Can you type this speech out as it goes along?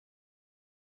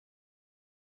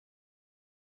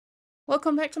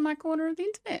Welcome back to my corner of the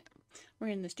internet. We're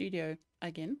in the studio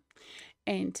again,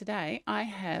 and today I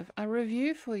have a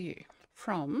review for you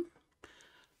from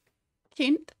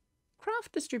KINDT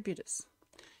Craft Distributors.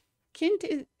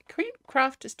 KINDT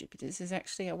Craft Distributors is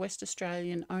actually a West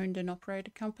Australian owned and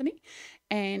operated company,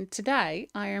 and today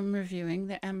I am reviewing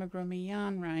the Amigurumi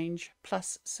yarn range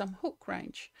plus some hook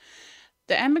range.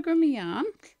 The Amigurumi yarn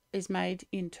is made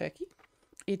in Turkey.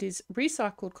 It is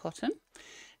recycled cotton,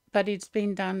 but it's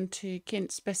been done to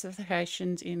KINDT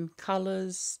specifications in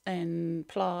colours and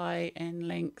ply and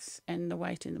length and the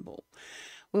weight in the ball.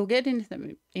 We'll get into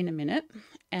them in a minute.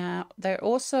 There are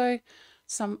also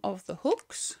some of the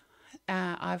hooks.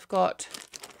 I've got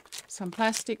some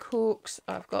plastic hooks,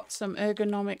 I've got some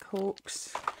ergonomic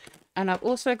hooks, and I've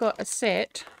also got a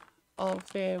set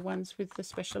of their ones with the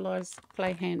specialised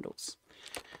play handles.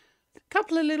 A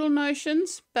couple of little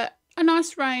notions, but a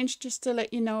nice range just to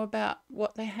let you know about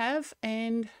what they have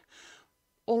and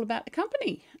all about the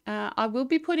company. I will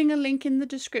be putting a link in the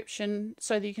description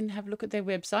so that you can have a look at their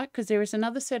website, because there is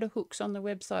another set of hooks on the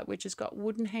website which has got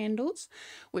wooden handles,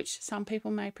 which some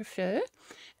people may prefer.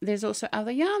 There's also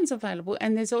other yarns available,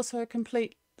 and there's also a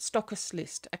complete stockist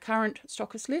list, a current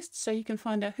stockist list, so you can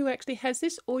find out who actually has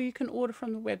this, or you can order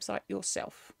from the website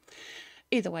yourself.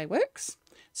 Either way works.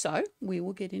 So we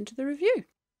will get into the review.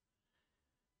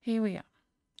 Here we are.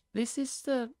 This is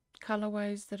the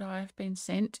colorways that I have been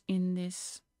sent in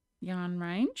this yarn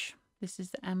range. This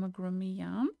is the Amigurumi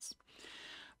yarns.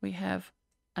 We have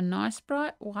a nice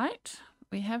bright white.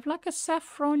 We have like a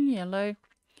saffron yellow,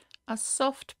 a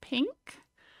soft pink,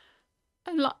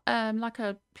 like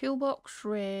a pillbox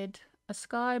red, a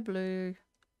sky blue,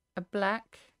 a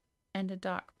black, and a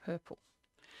dark purple.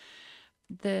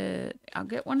 I'll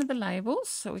get one of the labels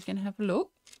so we can have a look.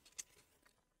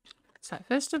 So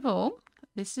first of all,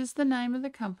 this is the name of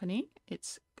the company.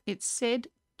 It's said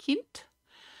KINDT.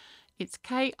 It's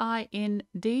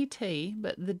K-I-N-D-T,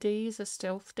 but the D is a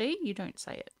stealth D. You don't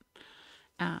say it.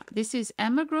 This is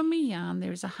Amigurumi yarn.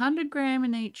 There is 100 gram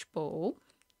in each ball,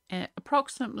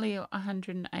 approximately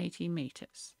 180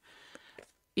 meters.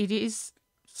 It is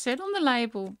said on the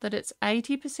label that it's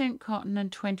 80% cotton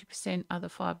and 20% other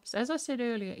fibers. As I said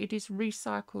earlier, it is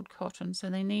recycled cotton, so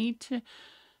they need to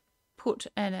put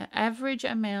an average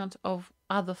amount of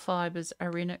other fibers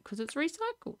are in it because it's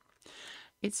recycled.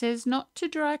 It says not to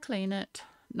dry clean it,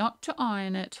 not to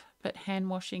iron it, but hand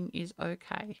washing is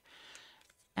okay.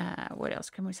 What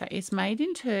else can we say? It's made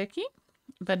in Turkey,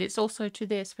 but it's also to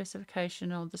their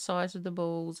specification of the size of the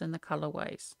balls and the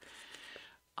colorways.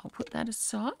 I'll put that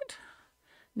aside.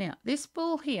 Now, this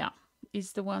ball here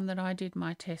is the one that I did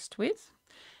my test with,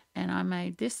 and I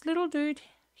made this little dude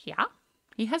here.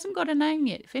 He hasn't got a name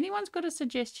yet. If anyone's got a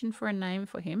suggestion for a name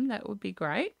for him, that would be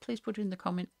great. Please put it in the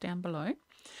comment down below.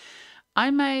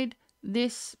 I made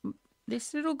this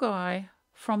little guy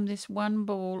from this one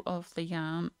ball of the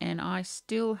yarn, and I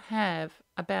still have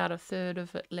about a third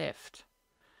of it left.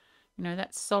 You know,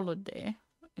 that's solid there.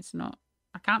 It's not,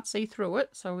 I can't see through it,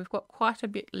 so we've got quite a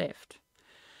bit left.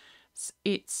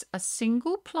 It's a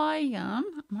single ply yarn.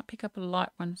 I might pick up a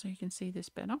light one so you can see this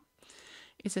better.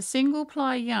 It's a single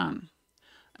ply yarn.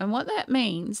 And what that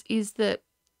means is that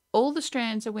all the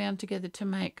strands are wound together to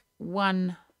make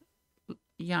one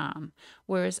yarn,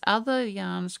 whereas other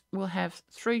yarns will have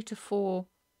 3 to 4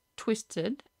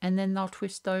 twisted, and then they'll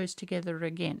twist those together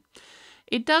again.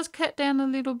 It does cut down a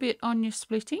little bit on your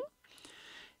splitting.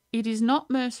 It is not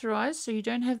mercerized, so you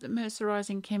don't have the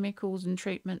mercerizing chemicals and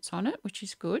treatments on it, which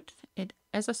is good.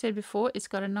 As I said before, it's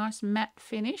got a nice matte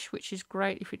finish, which is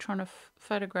great if you're trying to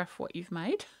photograph what you've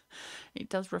made. It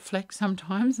does reflect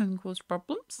sometimes and cause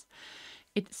problems.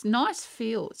 It's nice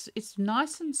feel. It's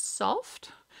nice and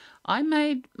soft. I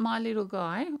made my little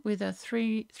guy with a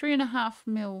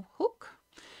 3.5mm hook.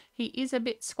 He is a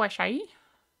bit squishy.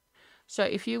 So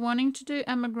if you're wanting to do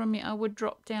amigurumi, I would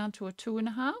drop down to a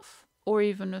 2.5 or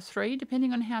even a 3,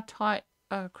 depending on how tight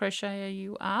a crocheter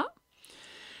you are.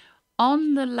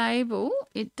 On the label,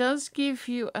 it does give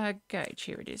you a gauge.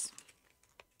 Here it is.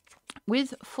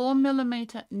 With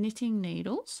 4mm knitting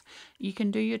needles, you can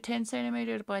do your 10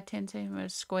 cm by 10 cm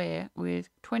square with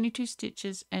 22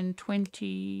 stitches and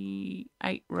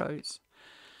 28 rows.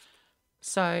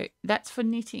 So that's for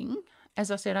knitting. As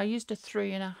I said, I used a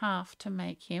 3.5 to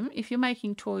make him. If you're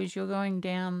making toys, you're going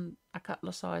down a couple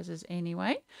of sizes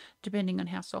anyway, depending on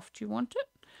how soft you want it.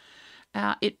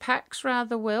 It packs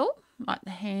rather well, like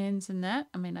the hands and that.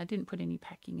 I mean, I didn't put any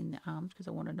packing in the arms because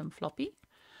I wanted them floppy.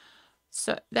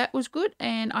 So that was good,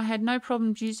 and I had no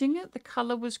problems using it. The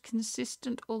colour was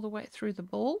consistent all the way through the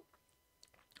ball.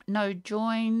 No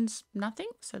joins, nothing,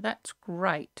 so that's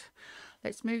great.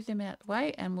 let's move them out the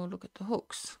way and we'll look at the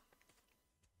hooks.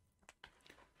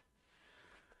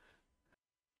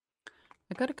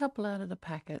 I got a couple out of the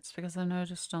packets because I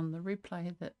noticed on the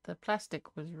replay that the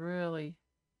plastic was really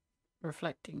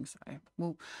reflecting. So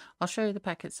I'll show you the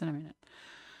packets in a minute.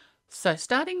 So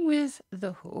starting with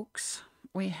the hooks,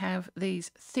 we have these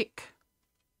thick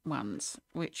ones,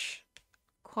 which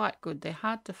quite good. They're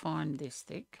hard to find this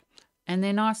thick, and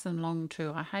they're nice and long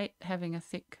too. I hate having a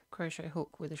thick crochet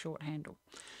hook with a short handle.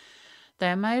 They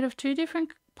are made of 2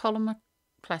 different polymer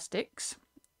plastics.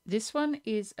 This one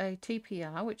is a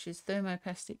TPR, which is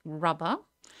thermoplastic rubber,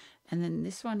 and then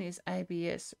this one is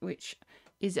ABS, which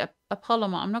is a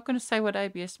polymer. I'm not going to say what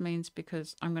ABS means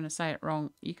because I'm going to say it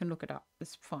wrong. You can look it up.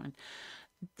 It's fine.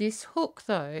 This hook,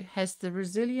 though, has the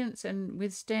resilience and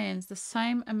withstands the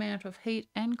same amount of heat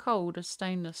and cold as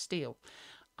stainless steel.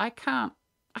 I can't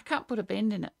put a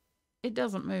bend in it. It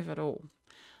doesn't move at all.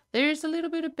 There is a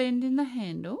little bit of bend in the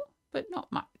handle, but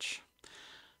not much.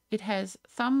 It has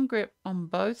thumb grip on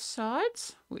both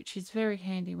sides, which is very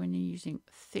handy when you're using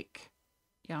thick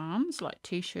yarns like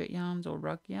t-shirt yarns or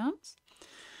rug yarns.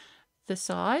 The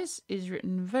size is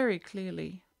written very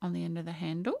clearly on the end of the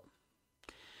handle.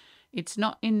 It's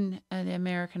not in the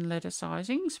American letter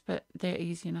sizings, but they're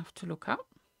easy enough to look up.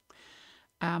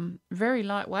 Very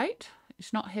lightweight.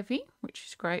 It's not heavy, which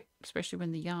is great, especially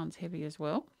when the yarn's heavy as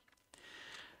well.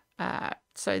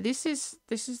 So this is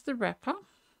the wrapper.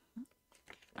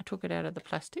 I took it out of the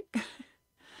plastic.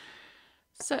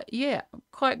 So yeah,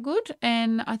 quite good.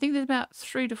 And I think there's about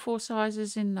 3 to 4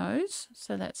 sizes in those.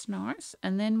 So that's nice.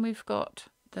 And then we've got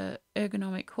the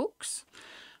ergonomic hooks.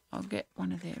 I'll get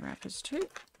one of their wrappers too.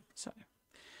 So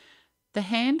the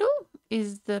handle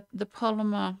is the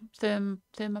polymer,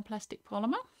 thermoplastic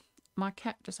polymer. My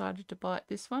cat decided to bite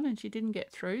this one and she didn't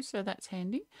get through, so that's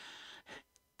handy.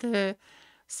 The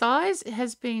size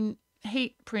has been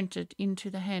heat printed into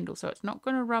the handle, so it's not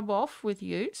going to rub off with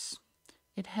use.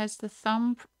 It has the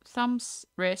thumb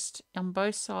rest on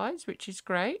both sides, which is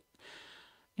great,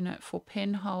 you know, for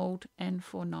pen hold and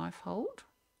for knife hold.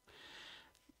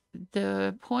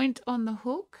 The point on the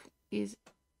hook is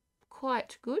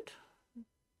quite good.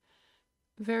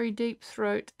 Very deep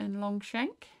throat and long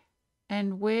shank.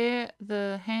 And where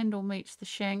the handle meets the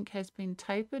shank has been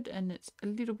tapered and it's a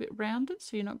little bit rounded,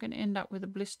 so you're not going to end up with a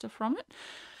blister from it.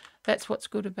 That's what's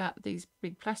good about these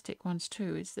big plastic ones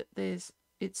too, is that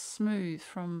it's smooth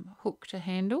from hook to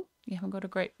handle. You haven't got a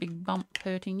great big bump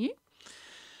hurting you.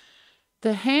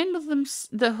 The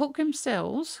hook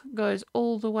themselves goes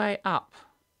all the way up,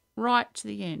 right to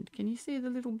the end. Can you see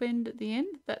the little bend at the end?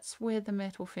 That's where the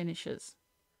metal finishes.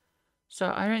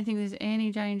 So I don't think there's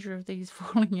any danger of these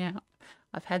falling out.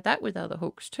 I've had that with other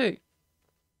hooks too.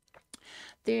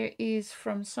 There is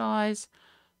from size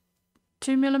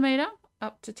 2mm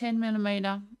up to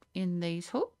 10mm in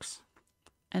these hooks.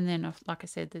 And then, like I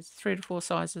said, there's 3 to 4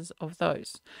 sizes of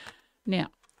those. Now,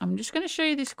 I'm just going to show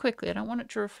you this quickly. I don't want it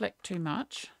to reflect too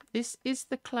much. This is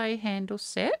the clay handle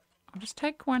set. I'll just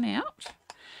take one out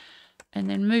and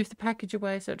then move the package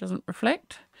away so it doesn't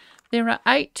reflect. There are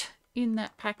 8 in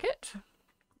that packet,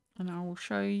 and I will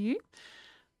show you.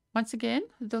 Once again,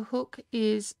 the hook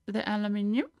is the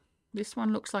aluminium. This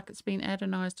one looks like it's been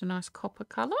anodized a nice copper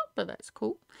color, but that's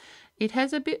cool. It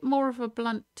has a bit more of a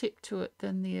blunt tip to it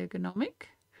than the ergonomic,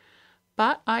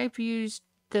 but I've used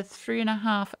the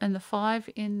 3.5 and the 5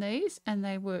 in these and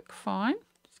they work fine.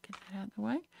 Just get that out of the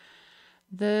way.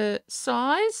 The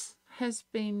size has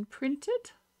been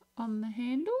printed on the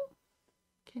handle.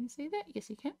 Can you see that? Yes,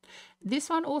 you can. This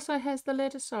one also has the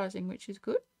letter sizing, which is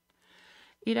good.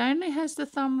 It only has the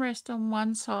thumb rest on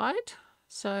one side,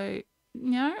 so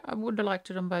you know, I would have liked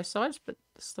it on both sides, but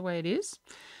that's the way it is.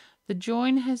 The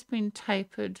join has been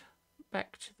tapered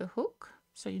back to the hook,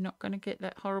 so you're not going to get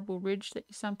that horrible ridge that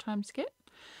you sometimes get.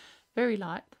 Very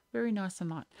light, very nice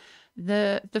and light.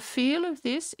 The feel of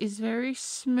this is very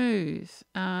smooth.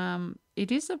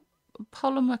 It is a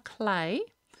polymer clay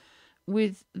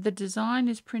with the design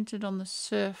is printed on the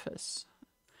surface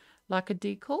like a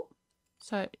decal,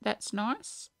 so that's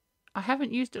nice. I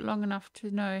haven't used it long enough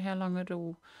to know how long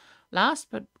it'll last,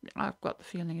 but I've got the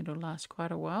feeling it'll last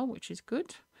quite a while, which is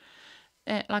good.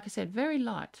 Like I said, very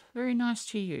light, very nice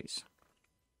to use.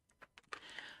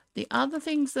 The other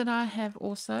things that I have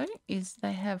also is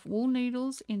they have wool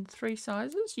needles in 3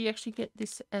 sizes. You actually get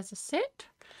this as a set,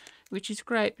 which is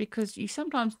great because you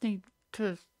sometimes need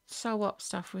to sew up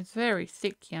stuff with very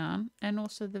thick yarn and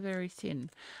also the very thin.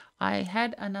 I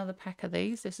had another pack of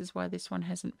these. This is why this one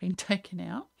hasn't been taken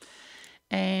out.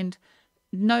 And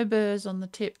no burrs on the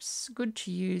tips, good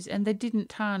to use, and they didn't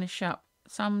tarnish up.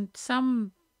 Some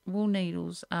wool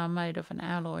needles are made of an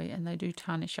alloy and they do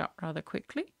tarnish up rather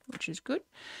quickly, which is good.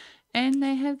 And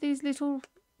they have these little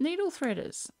needle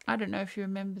threaders. I don't know if you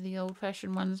remember the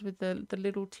old-fashioned ones with the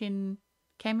little tin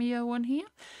cameo on here.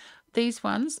 These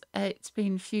ones, it's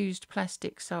been fused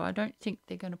plastic, so I don't think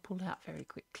they're going to pull out very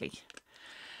quickly.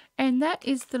 And that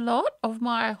is the lot of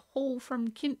my haul from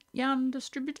KINDT Yarn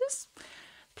Distributors.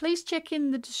 Please check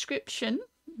in the description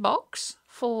box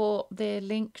for their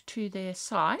link to their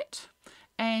site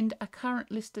and a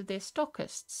current list of their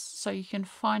stockists, so you can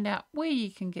find out where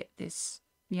you can get this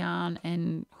yarn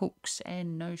and hooks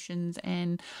and notions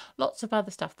and lots of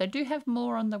other stuff. They do have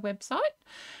more on the website.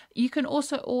 You can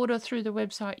also order through the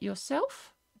website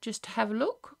yourself. Just have a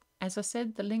look. As I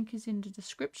said, the link is in the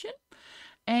description.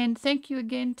 And thank you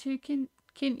again to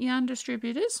KINDT Yarn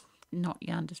Distributors. Not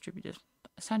yarn distributors.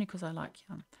 It's only because I like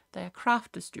yarn. They are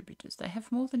craft distributors. They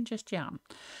have more than just yarn.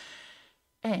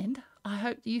 And I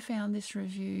hope you found this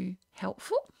review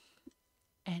helpful.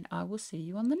 And I will see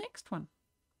you on the next one.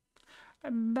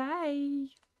 Bye.